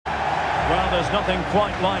there's nothing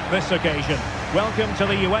quite like this occasion. Welcome to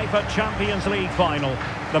the UEFA Champions League final.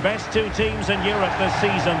 The best two teams in Europe this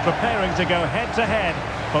season preparing to go head-to-head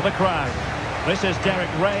for the crown. This is Derek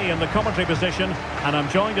Ray in the commentary position, and I'm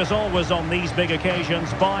joined as always on these big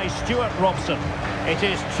occasions by Stuart Robson. It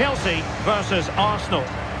is Chelsea versus Arsenal.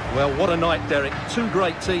 Well, what a night, Derek. Two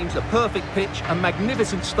great teams, a perfect pitch, a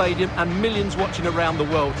magnificent stadium, and millions watching around the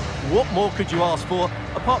world. What more could you ask for,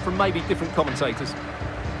 apart from maybe different commentators?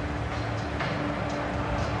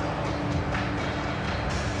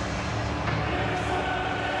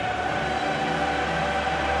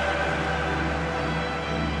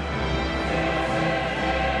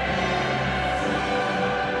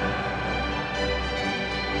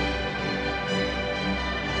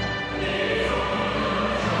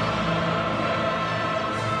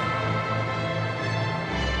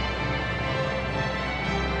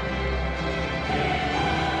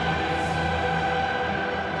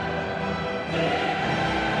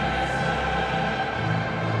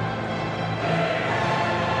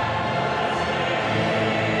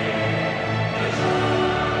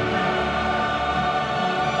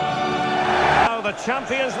 The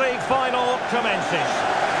Champions League final commences.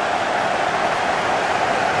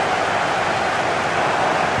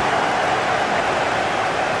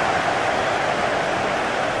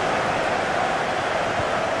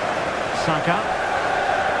 Saka.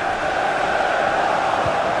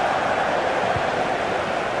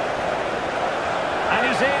 And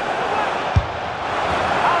he's in.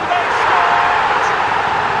 And they scored!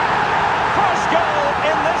 First goal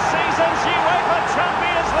in this season's UEFA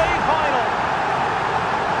Champions League final.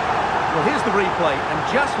 Well, here's the replay, and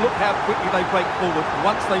just look how quickly they break forward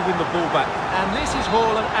once they win the ball back. And this is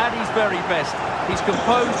Haaland at his very best. He's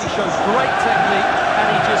composed, he shows great technique, and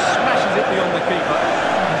he just smashes it beyond the keeper.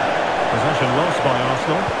 Possession lost by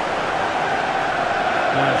Arsenal.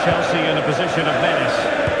 Now Chelsea in a position of menace.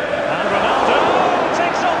 And Ronaldo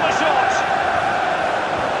takes on the shot.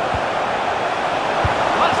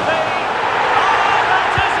 Must be. Oh,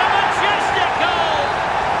 that is a majestic goal.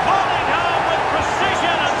 Falling home with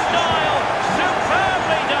precision and style.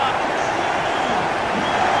 Superbly done.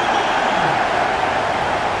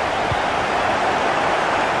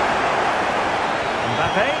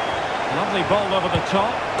 Mbappe. Lovely ball over the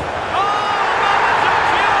top.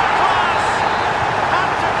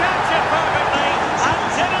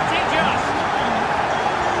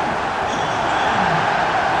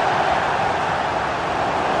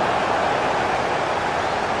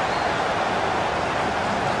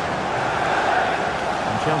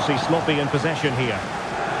 Chelsea sloppy in possession here.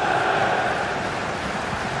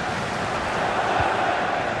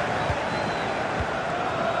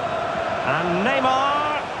 And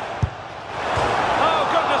Neymar. Oh,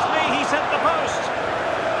 goodness me, he's hit the post.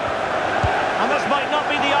 And this might not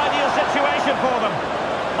be the ideal situation for them.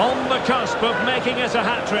 On the cusp of making it a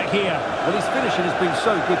hat-trick here. Well, his finishing has been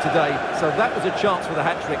so good today, so that was a chance for the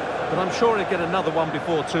hat-trick. But I'm sure he'll get another one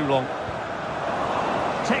before too long.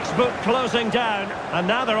 Textbook closing down, and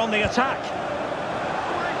now they're on the attack.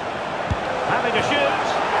 Having a shoot.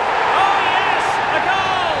 Oh yes, a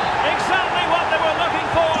goal! Exactly what they were looking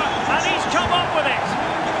for, and he's come up with it.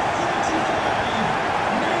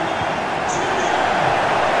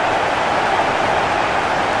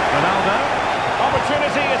 Ronaldo,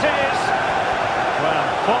 opportunity it is. Well,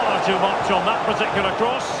 far too much on that particular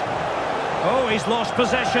cross. Oh, he's lost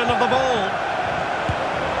possession of the ball.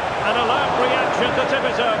 An alert reaction to tip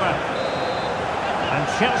it over. And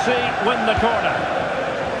Chelsea win the corner.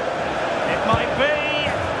 It might be.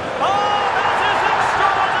 Oh, that is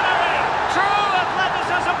extraordinary! True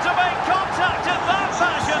athleticism to make contact in that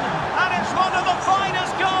fashion. And it's one of the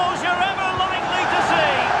finest goals you're ever likely to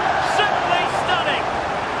see. Simply stunning.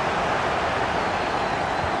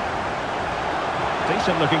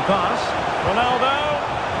 Decent looking pass. Ronaldo.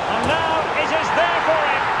 And now it is there for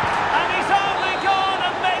him. And he's only gone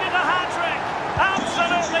and made it a hat-trick.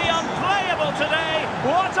 Absolutely unplayable today.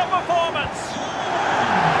 What a performance.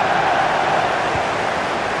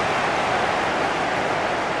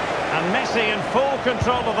 And Messi in full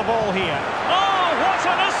control of the ball here. Oh, what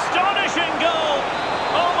an astonishing goal.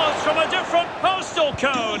 Almost from a different postal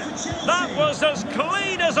code. That was as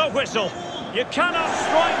clean as a whistle. You cannot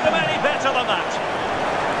strike them any better than that.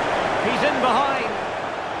 He's in behind.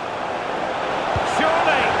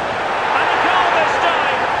 Surely. And a goal this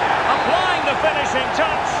time. Applying the finishing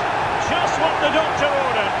touch. Just what the doctor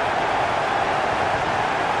ordered.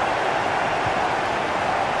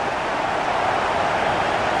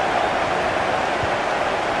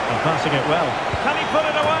 And passing it well. Can he put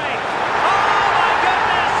it away? Oh my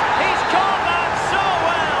goodness! He's caught that so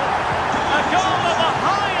well! A goal of the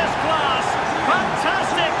highest class.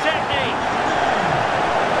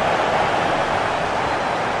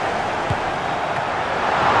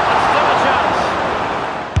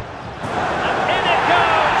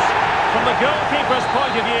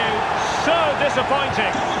 So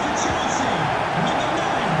disappointing.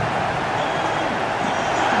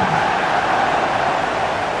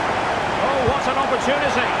 Oh, what an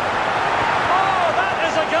opportunity. Oh, that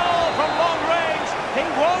is a goal from long range. He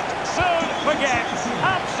won't soon forget.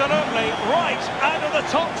 Absolutely right out of the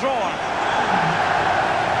top drawer.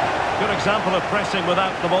 Good example of pressing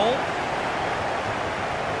without the ball.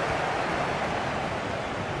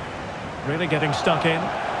 Really getting stuck in.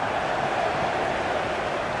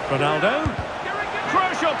 Ronaldo.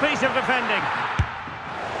 Crucial piece of defending.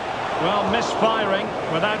 Well, misfiring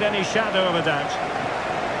without any shadow of a doubt.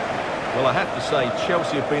 Well, I have to say,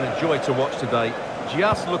 Chelsea have been a joy to watch today.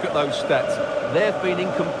 Just look at those stats. They've been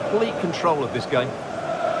in complete control of this game.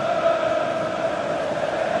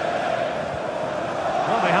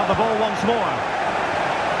 Well, they have the ball once more.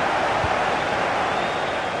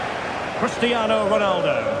 Cristiano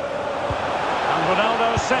Ronaldo. And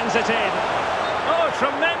Ronaldo sends it in. Oh,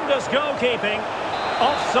 tremendous goalkeeping.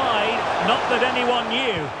 Offside, not that anyone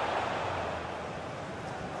knew.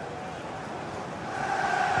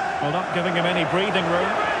 Well, not giving him any breathing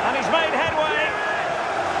room. And he's made headway.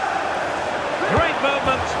 Great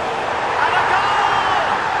movement. And a goal!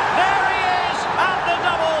 There he is at the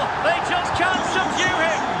double. They just can't subdue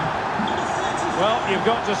him. Well, you've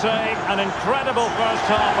got to say, an incredible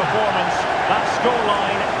first-half performance. That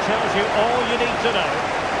scoreline tells you all you need to know.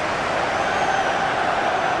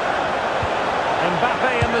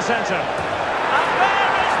 Mbappe in the centre. And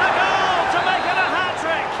there is the goal to make it a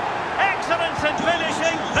hat-trick. Excellence in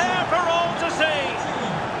finishing, there for all to see.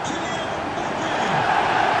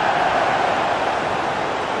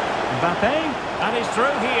 Mbappe, and he's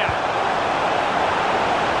through here.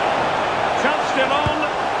 Chance still on.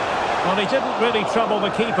 Well, he didn't really trouble the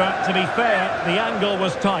keeper. To be fair, the angle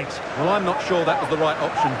was tight. Well, I'm not sure that was the right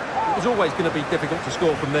option. It was always going to be difficult to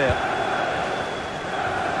score from there.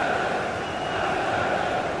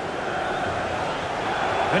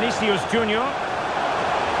 Vinicius Junior.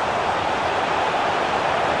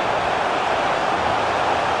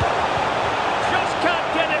 Just can't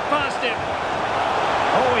get it past him.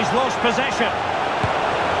 Oh, he's lost possession.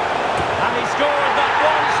 And he scored not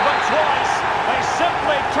once but twice. They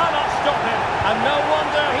simply cannot stop him. And no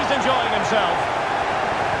wonder he's enjoying himself.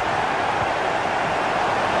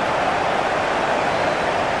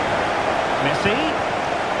 Messi.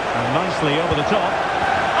 And nicely over the top.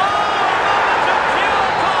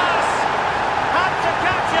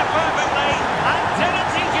 Perfectly, and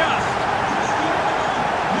didn't he just?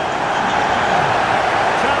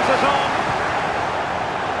 Chances on.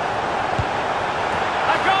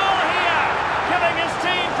 A goal here, giving his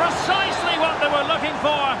team precisely what they were looking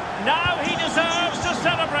for. Now he deserves to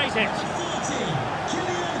celebrate it.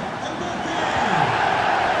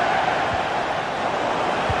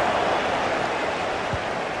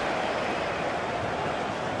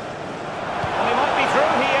 And he might be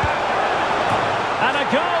through here. And a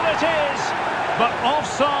goal it is, but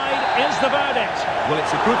offside is the verdict. Well,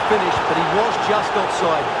 it's a good finish, but he was just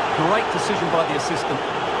offside. Great decision by the assistant.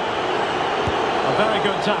 A very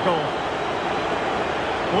good tackle.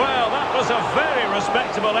 Well, that was a very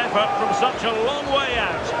respectable effort from such a long way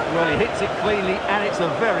out. Well, he hits it cleanly, and it's a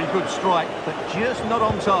very good strike, but just not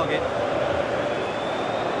on target.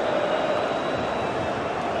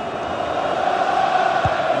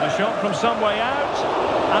 And a shot from some way out.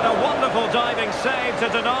 And a wonderful diving save to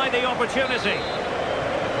deny the opportunity.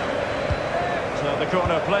 So the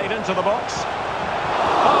corner played into the box.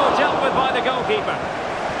 Oh, dealt with by the goalkeeper.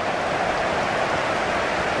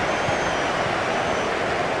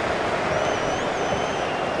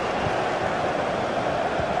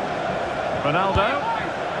 Ronaldo.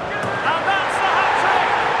 And that's the hat-trick!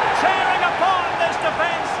 Tearing apart this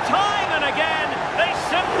defence time and again. They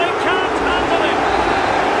simply can't handle it.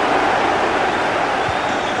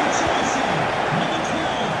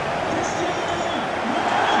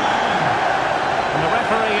 And the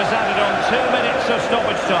referee has added on 2 minutes of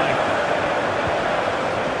stoppage time.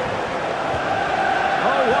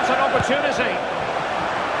 Oh, what an opportunity.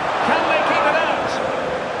 Can they keep it out?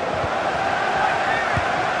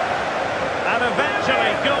 And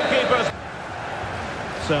eventually, goalkeepers.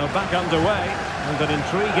 So back underway, and an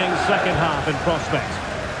intriguing second half in prospect.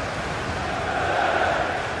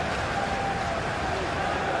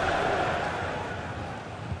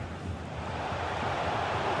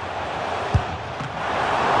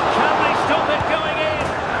 Can they stop it going in?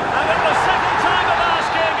 And at the second time of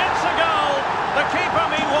asking, it's a goal. The keeper,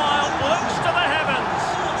 meanwhile, looks to the heavens.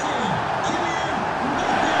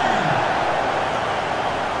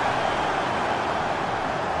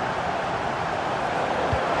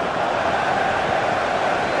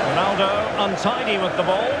 Ronaldo untidy with the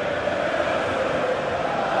ball.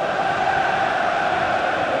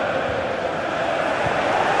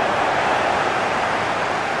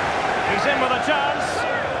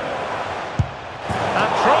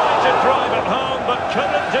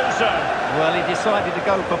 decided to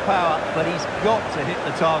go for power, but he's got to hit the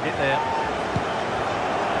target there.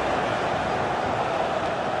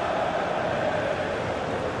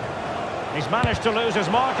 He's managed to lose his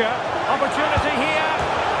marker. Opportunity here.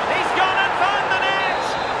 He's gone and found the net.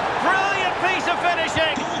 Brilliant piece of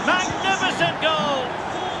finishing. Magnificent goal.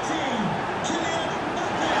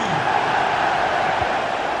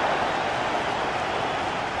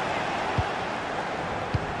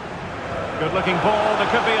 Good-looking ball. There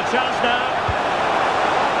could be a chance now.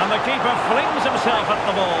 And the keeper flings himself at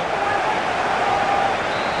the ball.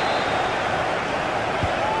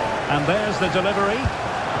 And there's the delivery.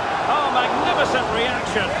 Oh, magnificent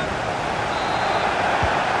reaction.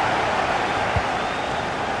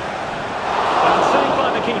 And saved by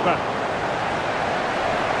the keeper.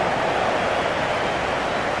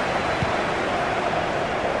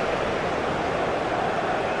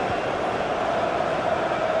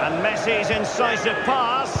 And Messi's incisive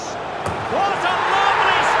pass. What a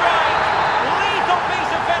lovely strike! Lethal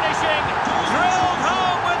piece of finishing. Drilled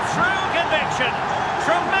home with true conviction.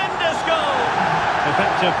 Tremendous goal.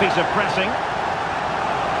 Effective piece of pressing.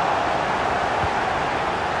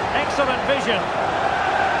 Excellent vision.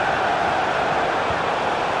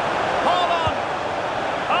 Haaland.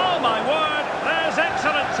 Oh my word, there's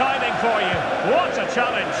excellent timing for you. What a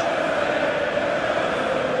challenge.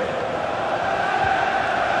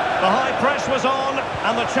 The high press was on,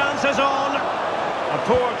 and the chance is on. A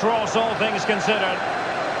poor cross, all things considered.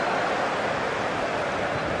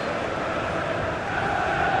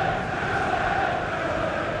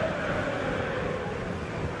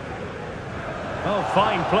 Oh,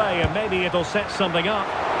 fine play, and maybe it'll set something up.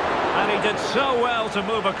 And he did so well to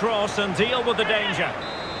move across and deal with the danger.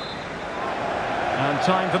 And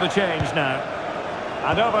time for the change now.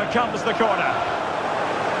 And over comes the corner.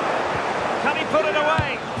 Can he put it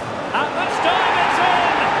away? And this time it's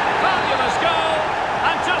in! Fabulous goal!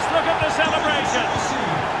 And just look at the celebrations.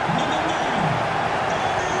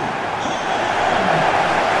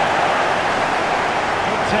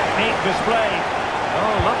 Good technique displayed.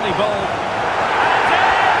 Oh, lovely ball. And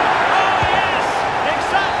in! Oh, yes!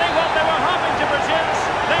 Exactly what they were hoping to produce.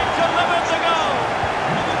 They've delivered the goal.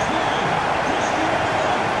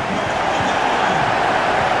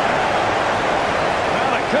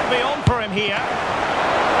 Well, it could be on for him here.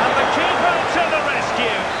 And the keeper to the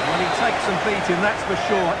rescue. Well, he takes some beating, that's for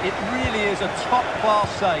sure. It really is a top-class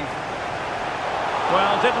save.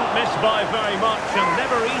 Well, didn't miss by very much, and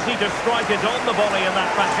never easy to strike it on the volley in that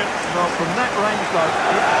fashion. Well, from that range, though,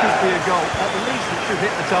 it should be a goal. At least it should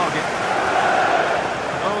hit the target.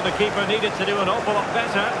 Oh, the keeper needed to do an awful lot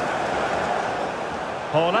better.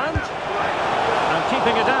 Haaland. And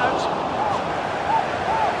keeping it out.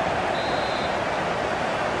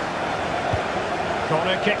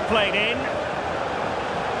 Corner kick played in.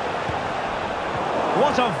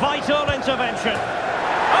 What a vital intervention.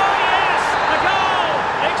 Oh yes, a goal!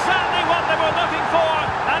 Exactly what they were looking for,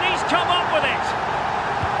 and he's come up with it.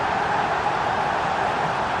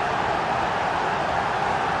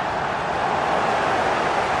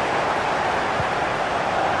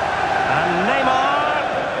 And Neymar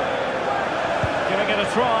giving it a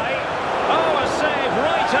try. Oh, a save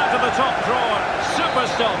right out of the top drawer. Super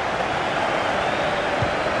stop.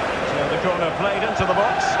 The corner played into the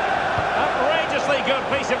box. Outrageously good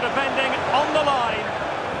piece of defending on the line.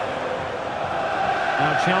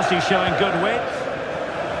 Now Chelsea showing good width.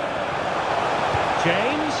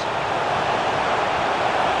 James.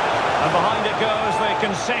 And behind it goes the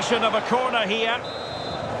concession of a corner here.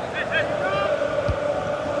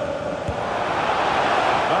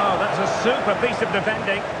 Oh, that's a super piece of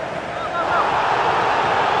defending.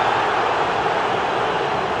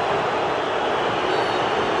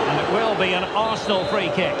 Will be an Arsenal free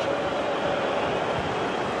kick.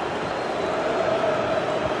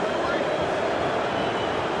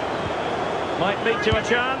 Might lead to a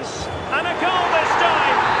chance. And a goal this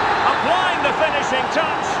time. Applying the finishing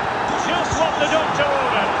touch. Just what the doctor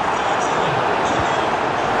ordered.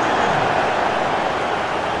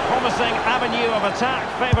 Promising avenue of attack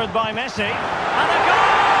favoured by Messi. And a goal!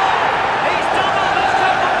 He's doubled his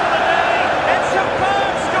total for the day. It's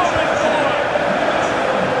superb scoring forward.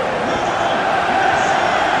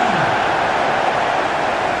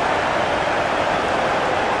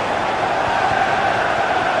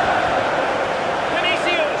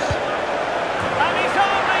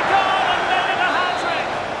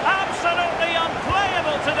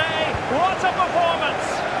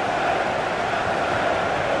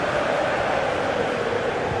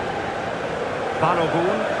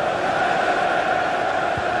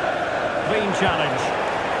 Clean challenge.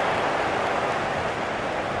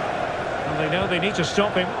 And they know they need to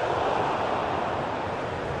stop him.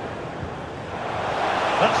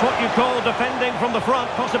 That's what you call defending from the front.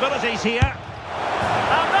 Possibilities here.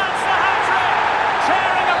 And that's the hat-trick!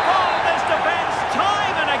 Tearing apart this defence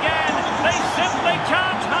time and again. They simply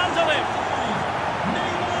can't handle him.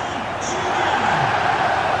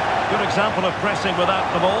 Good example of pressing without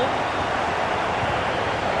the ball.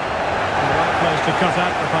 The right place to cut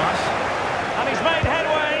out the pass. And he's made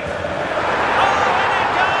headway. Oh, in it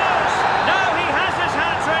goes! Now he has his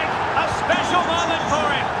hat-trick. A special moment for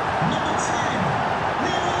him.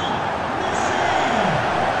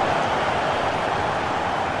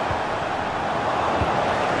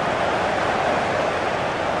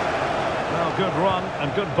 Well, good run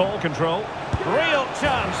and good ball control. Real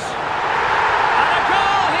chance. And a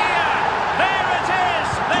goal here. There it is.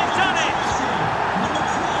 They've done it.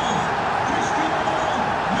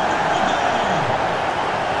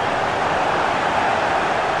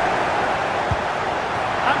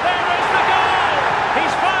 And there is the goal.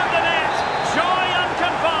 He's found the net. Joy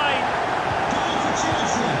unconfined.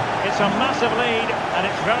 It's a massive lead, and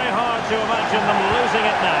it's very hard to imagine them losing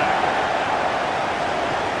it now.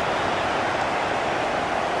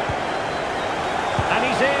 And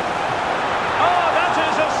he's in. Oh, that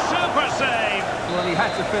is a super save. Well, he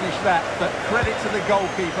had to finish that, but credit to the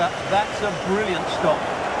goalkeeper. That's a brilliant stop.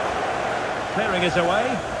 Clearing is away.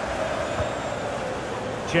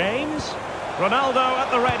 James. Ronaldo at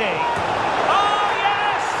the ready. Oh,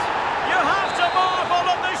 yes! You have to marvel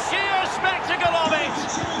at the sheer spectacle of it.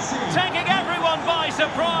 Taking everyone by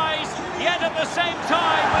surprise, yet at the same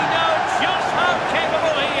time we know just how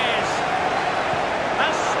capable he is.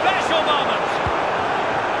 A special moment.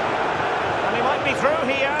 And he might be through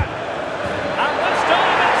here. And this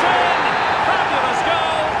time it's in. Fabulous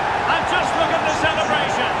goal. And just look at the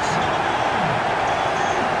celebrations.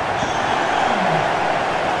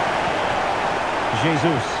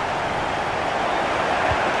 Jesus.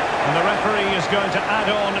 And the referee is going to add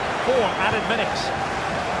on 4 added minutes.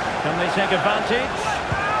 Can they take advantage?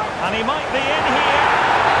 And he might be in here.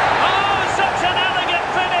 Oh, such an elegant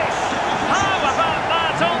finish. How about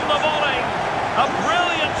that on the volley? A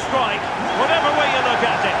brilliant strike, whatever way you look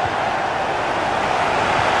at it.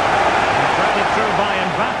 Threaded through by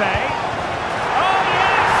Mbappe. Oh,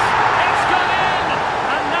 yes! It's gone in!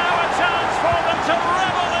 And now a chance for them to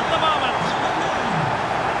revel in the moment.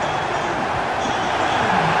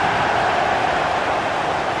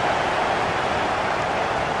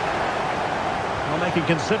 Well, making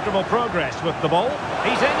considerable progress with the ball.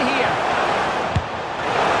 He's in here.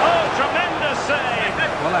 Oh, tremendous save.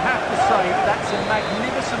 Well, I have to say, that's a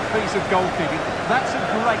magnificent piece of goalkeeping. That's a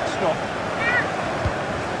great stop.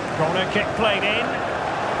 Corner kick played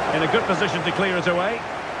in a good position to clear it away.